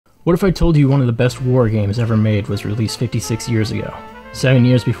What if I told you one of the best war games ever made was released 56 years ago? 7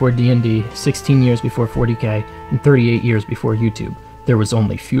 years before D&D, 16 years before 40k, and 38 years before YouTube, there was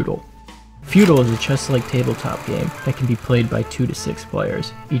only Feudal. Feudal is a chess-like tabletop game that can be played by 2 to 6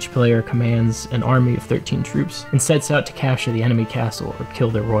 players. Each player commands an army of 13 troops and sets out to capture the enemy castle or kill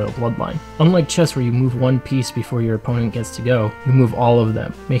their royal bloodline. Unlike chess where you move one piece before your opponent gets to go, you move all of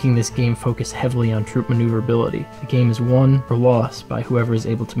them, making this game focus heavily on troop maneuverability. The game is won or lost by whoever is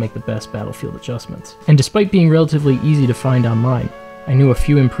able to make the best battlefield adjustments. And despite being relatively easy to find online, I knew a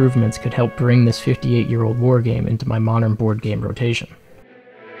few improvements could help bring this 58-year-old war game into my modern board game rotation.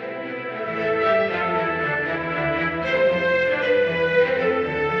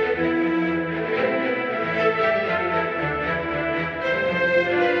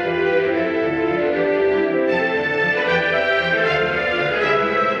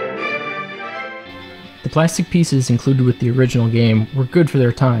 The plastic pieces included with the original game were good for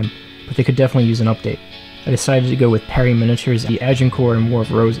their time, but they could definitely use an update. I decided to go with Perry Miniatures, the Agincourt and War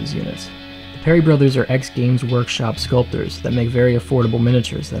of Roses units. The Perry brothers are ex-Games Workshop sculptors that make very affordable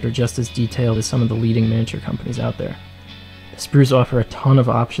miniatures that are just as detailed as some of the leading miniature companies out there. The sprues offer a ton of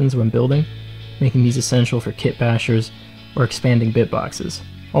options when building, making these essential for kit bashers or expanding bit boxes.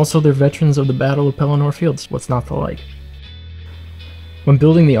 Also, they're veterans of the Battle of Pelennor Fields, what's not to like? When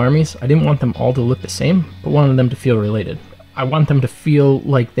building the armies, I didn't want them all to look the same, but wanted them to feel related. I want them to feel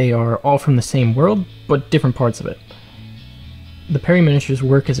like they are all from the same world, but different parts of it. The Perry miniatures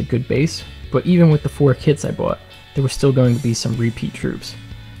work as a good base, but even with the 4 kits I bought, there were still going to be some repeat troops.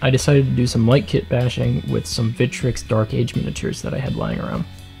 I decided to do some light kit bashing with some Victrix Dark Age miniatures that I had lying around.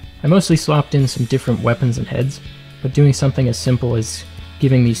 I mostly swapped in some different weapons and heads, but doing something as simple as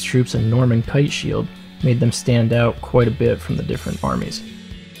giving these troops a Norman kite shield made them stand out quite a bit from the different armies.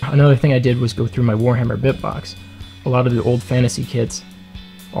 Another thing I did was go through my Warhammer bit box. A lot of the old fantasy kits,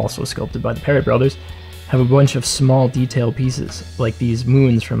 also sculpted by the Perry brothers, have a bunch of small detail pieces, like these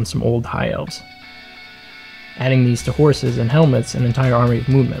moons from some old high elves. Adding these to horses and helmets, an entire army of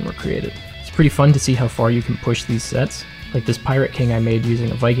moonmen were created. It's pretty fun to see how far you can push these sets, like this pirate king I made using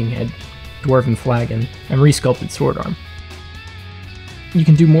a Viking head, dwarven flagon, and resculpted sword arm. You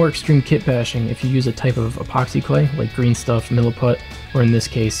can do more extreme kit bashing if you use a type of epoxy clay, like green stuff, milliput, or in this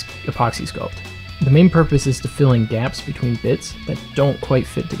case, epoxy sculpt. The main purpose is to fill in gaps between bits that don't quite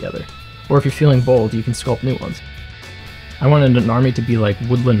fit together, or if you're feeling bold, you can sculpt new ones. I wanted an army to be like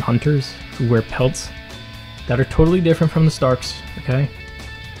woodland hunters who wear pelts that are totally different from the Starks, okay?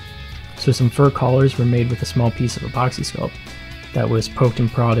 So some fur collars were made with a small piece of epoxy sculpt that was poked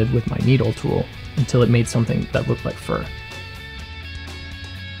and prodded with my needle tool until it made something that looked like fur.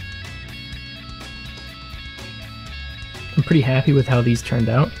 I'm pretty happy with how these turned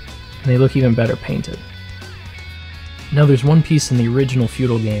out, and they look even better painted. Now there's one piece in the original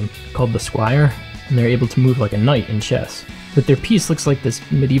Feudal game called the Squire, and they're able to move like a knight in chess. But their piece looks like this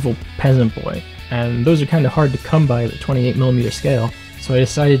medieval peasant boy, and those are kind of hard to come by at the 28mm scale, so I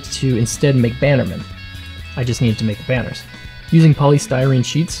decided to instead make bannermen. I just needed to make the banners. Using polystyrene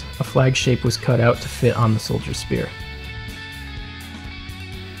sheets, a flag shape was cut out to fit on the soldier's spear.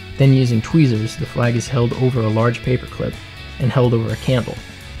 Then using tweezers, the flag is held over a large paper clip and held over a candle.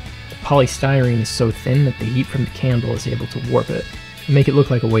 The polystyrene is so thin that the heat from the candle is able to warp it and make it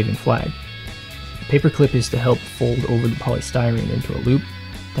look like a waving flag. The paper clip is to help fold over the polystyrene into a loop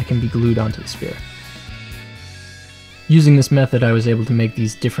that can be glued onto the spear. Using this method, I was able to make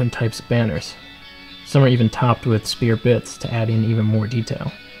these different types of banners. Some are even topped with spear bits to add in even more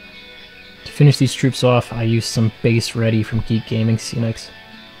detail. To finish these troops off, I used some base ready from Geek Gaming Scenics,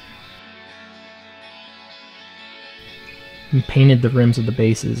 and painted the rims of the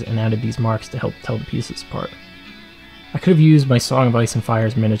bases and added these marks to help tell the pieces apart. I could have used my Song of Ice and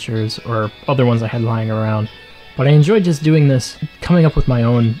Fire's miniatures or other ones I had lying around, but I enjoyed just doing this, coming up with my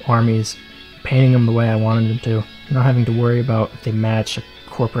own armies, painting them the way I wanted them to, not having to worry about if they match a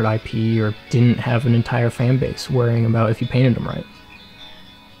corporate IP or didn't have an entire fan base worrying about if you painted them right.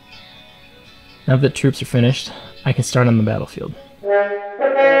 Now that troops are finished, I can start on the battlefield.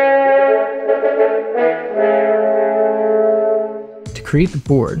 To create the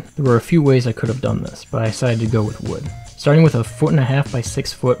board, there were a few ways I could have done this, but I decided to go with wood. Starting with a 1.5 by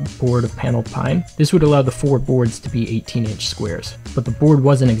 6 foot board of paneled pine, this would allow the 4 boards to be 18-inch squares. But the board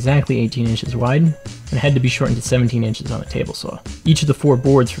wasn't exactly 18 inches wide, and it had to be shortened to 17 inches on a table saw. Each of the 4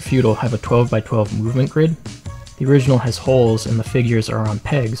 boards for Feudal have a 12 by 12 movement grid. The original has holes and the figures are on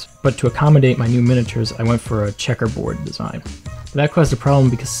pegs, but to accommodate my new miniatures, I went for a checkerboard design. But that caused a problem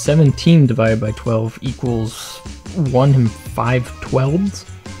because 17 divided by 12 equals 1 5/12,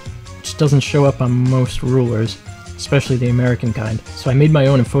 which doesn't show up on most rulers, especially the American kind, so I made my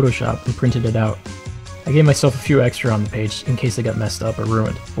own in Photoshop and printed it out. I gave myself a few extra on the page in case I got messed up or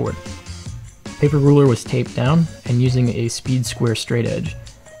ruined the board. The paper ruler was taped down, and using a speed square straight edge,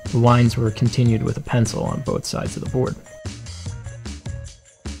 the lines were continued with a pencil on both sides of the board.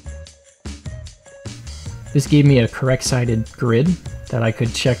 This gave me a correct-sided grid that I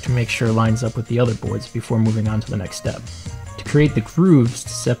could check to make sure it lines up with the other boards before moving on to the next step. To create the grooves to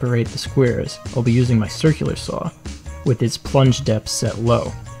separate the squares, I'll be using my circular saw with its plunge depth set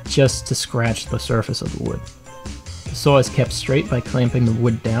low, just to scratch the surface of the wood. The saw is kept straight by clamping the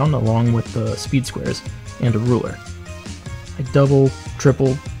wood down along with the speed squares and a ruler. I double,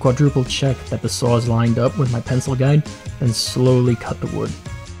 triple, quadruple check that the saw is lined up with my pencil guide, then slowly cut the wood.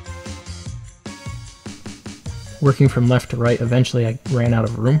 Working from left to right, eventually I ran out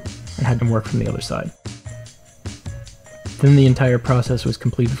of room and had to work from the other side. Then the entire process was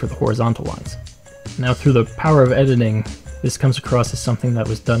completed for the horizontal lines. Now through the power of editing, this comes across as something that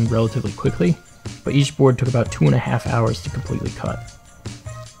was done relatively quickly, but each board took about 2.5 hours to completely cut.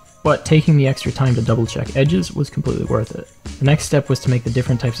 But taking the extra time to double check edges was completely worth it. The next step was to make the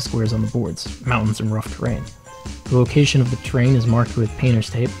different types of squares on the boards, mountains and rough terrain. The location of the terrain is marked with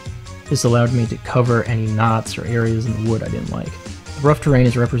painter's tape. This allowed me to cover any knots or areas in the wood I didn't like. The rough terrain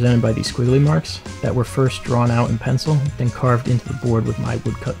is represented by these squiggly marks that were first drawn out in pencil, then carved into the board with my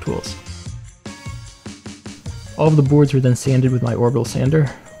woodcut tools. All of the boards were then sanded with my orbital sander,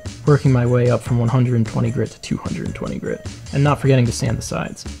 working my way up from 120 grit to 220 grit, and not forgetting to sand the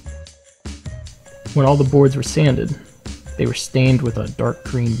sides. When all the boards were sanded, they were stained with a dark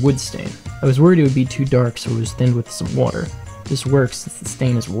green wood stain. I was worried it would be too dark, so it was thinned with some water. This works since the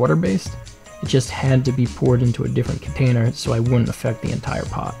stain is water-based. It just had to be poured into a different container so I wouldn't affect the entire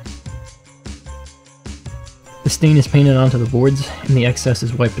pot. The stain is painted onto the boards, and the excess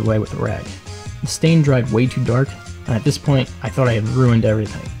is wiped away with a rag. The stain dried way too dark, and at this point I thought I had ruined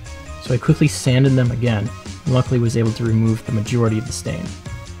everything. So I quickly sanded them again, and luckily was able to remove the majority of the stain.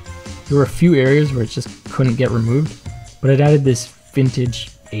 There were a few areas where it just couldn't get removed, but it added this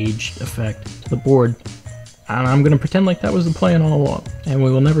vintage, aged effect to the board, and I'm going to pretend like that was the plan all along, and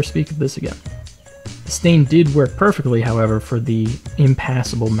we will never speak of this again. The stain did work perfectly, however, for the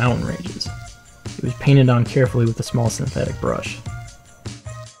impassable mountain ranges. It was painted on carefully with a small synthetic brush.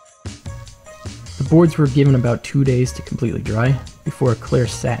 The boards were given about 2 days to completely dry before a clear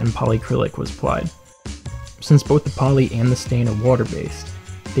satin polyacrylic was applied. Since both the poly and the stain are water-based,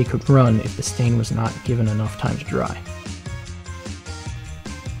 they could run if the stain was not given enough time to dry.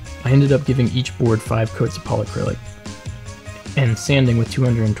 I ended up giving each board 5 coats of polyacrylic and sanding with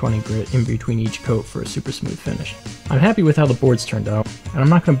 220 grit in between each coat for a super smooth finish. I'm happy with how the boards turned out, and I'm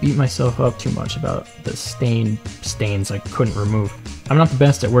not going to beat myself up too much about the stains I couldn't remove. I'm not the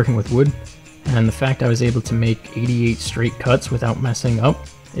best at working with wood, and the fact I was able to make 88 straight cuts without messing up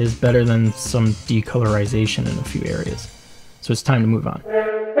is better than some decolorization in a few areas. So it's time to move on.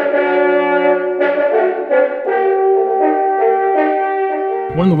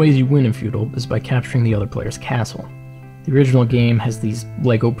 One of the ways you win in Feudal is by capturing the other player's castle. The original game has these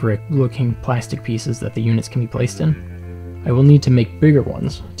Lego brick looking plastic pieces that the units can be placed in. I will need to make bigger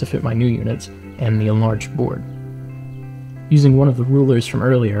ones to fit my new units and the enlarged board. Using one of the rulers from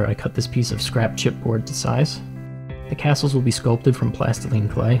earlier, I cut this piece of scrap chipboard to size. The castles will be sculpted from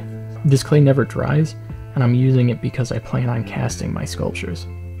plastiline clay. This clay never dries, and I'm using it because I plan on casting my sculptures.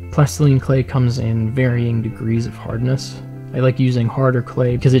 Plastiline clay comes in varying degrees of hardness. I like using harder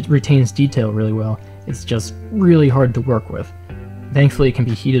clay because it retains detail really well. It's just really hard to work with. Thankfully it can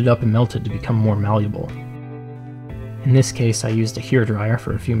be heated up and melted to become more malleable. In this case I used a hairdryer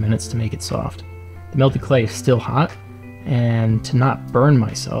for a few minutes to make it soft. The melted clay is still hot, and to not burn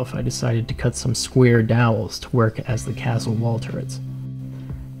myself I decided to cut some square dowels to work as the castle wall turrets.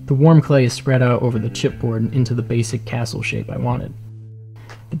 The warm clay is spread out over the chipboard into the basic castle shape I wanted.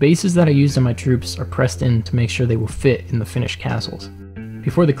 The bases that I used on my troops are pressed in to make sure they will fit in the finished castles.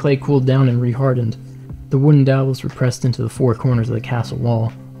 Before the clay cooled down and rehardened, the wooden dowels were pressed into the 4 corners of the castle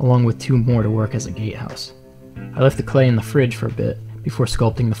wall, along with 2 more to work as a gatehouse. I left the clay in the fridge for a bit before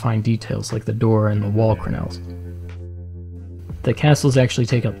sculpting the fine details like the door and the wall crenelles. The castles actually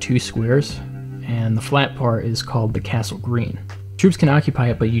take up 2 squares, and the flat part is called the castle green. Troops can occupy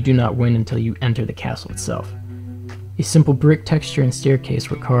it, but you do not win until you enter the castle itself. A simple brick texture and staircase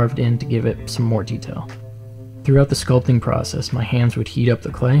were carved in to give it some more detail. Throughout the sculpting process, my hands would heat up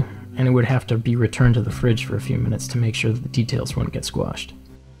the clay, and it would have to be returned to the fridge for a few minutes to make sure that the details wouldn't get squashed.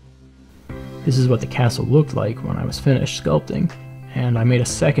 This is what the castle looked like when I was finished sculpting, and I made a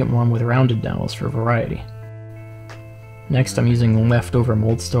second one with rounded dowels for variety. Next I'm using leftover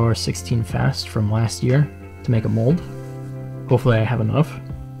Moldstar 16 Fast from last year to make a mold. Hopefully I have enough.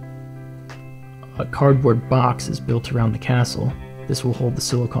 A cardboard box is built around the castle. This will hold the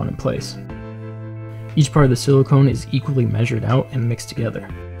silicone in place. Each part of the silicone is equally measured out and mixed together.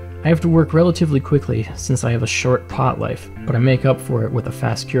 I have to work relatively quickly since I have a short pot life, but I make up for it with a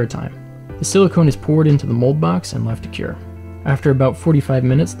fast cure time. The silicone is poured into the mold box and left to cure. After about 45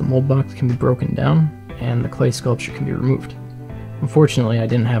 minutes, the mold box can be broken down and the clay sculpture can be removed. Unfortunately, I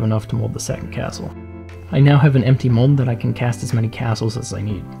didn't have enough to mold the second castle. I now have an empty mold that I can cast as many castles as I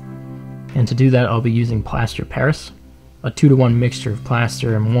need. And to do that, I'll be using plaster Paris. A 2-to-1 mixture of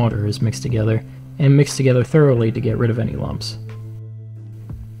plaster and water is mixed together thoroughly to get rid of any lumps.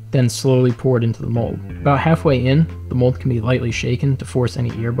 Then slowly poured into the mold. About halfway in, the mold can be lightly shaken to force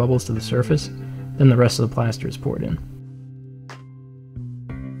any air bubbles to the surface, then the rest of the plaster is poured in.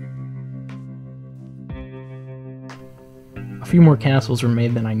 A few more castles were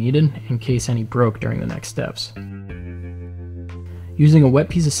made than I needed, in case any broke during the next steps. Using a wet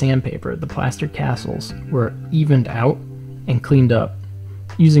piece of sandpaper, the plastered castles were evened out and cleaned up.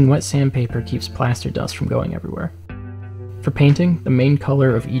 Using wet sandpaper keeps plaster dust from going everywhere. For painting, the main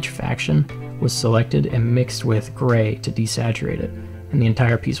color of each faction was selected and mixed with gray to desaturate it, and the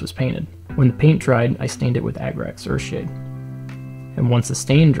entire piece was painted. When the paint dried, I stained it with Agrax Earthshade. And once the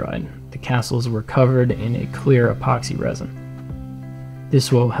stain dried, the castles were covered in a clear epoxy resin.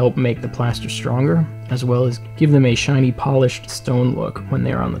 This will help make the plaster stronger, as well as give them a shiny, polished stone look when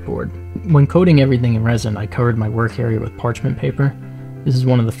they are on the board. When coating everything in resin, I covered my work area with parchment paper. This is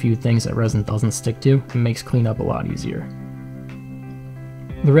one of the few things that resin doesn't stick to and makes cleanup a lot easier.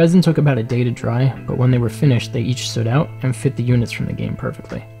 The resin took about a day to dry, but when they were finished, they each stood out and fit the units from the game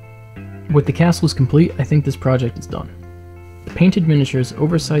perfectly. With the castles complete, I think this project is done. The painted miniatures,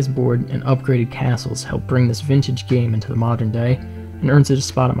 oversized board, and upgraded castles help bring this vintage game into the modern day and earns it a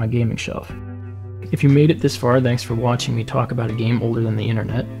spot on my gaming shelf. If you made it this far, thanks for watching me talk about a game older than the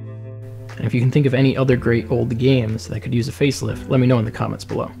internet. And if you can think of any other great old games that could use a facelift, let me know in the comments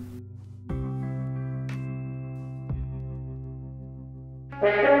below.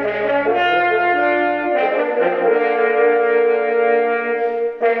 Thank you.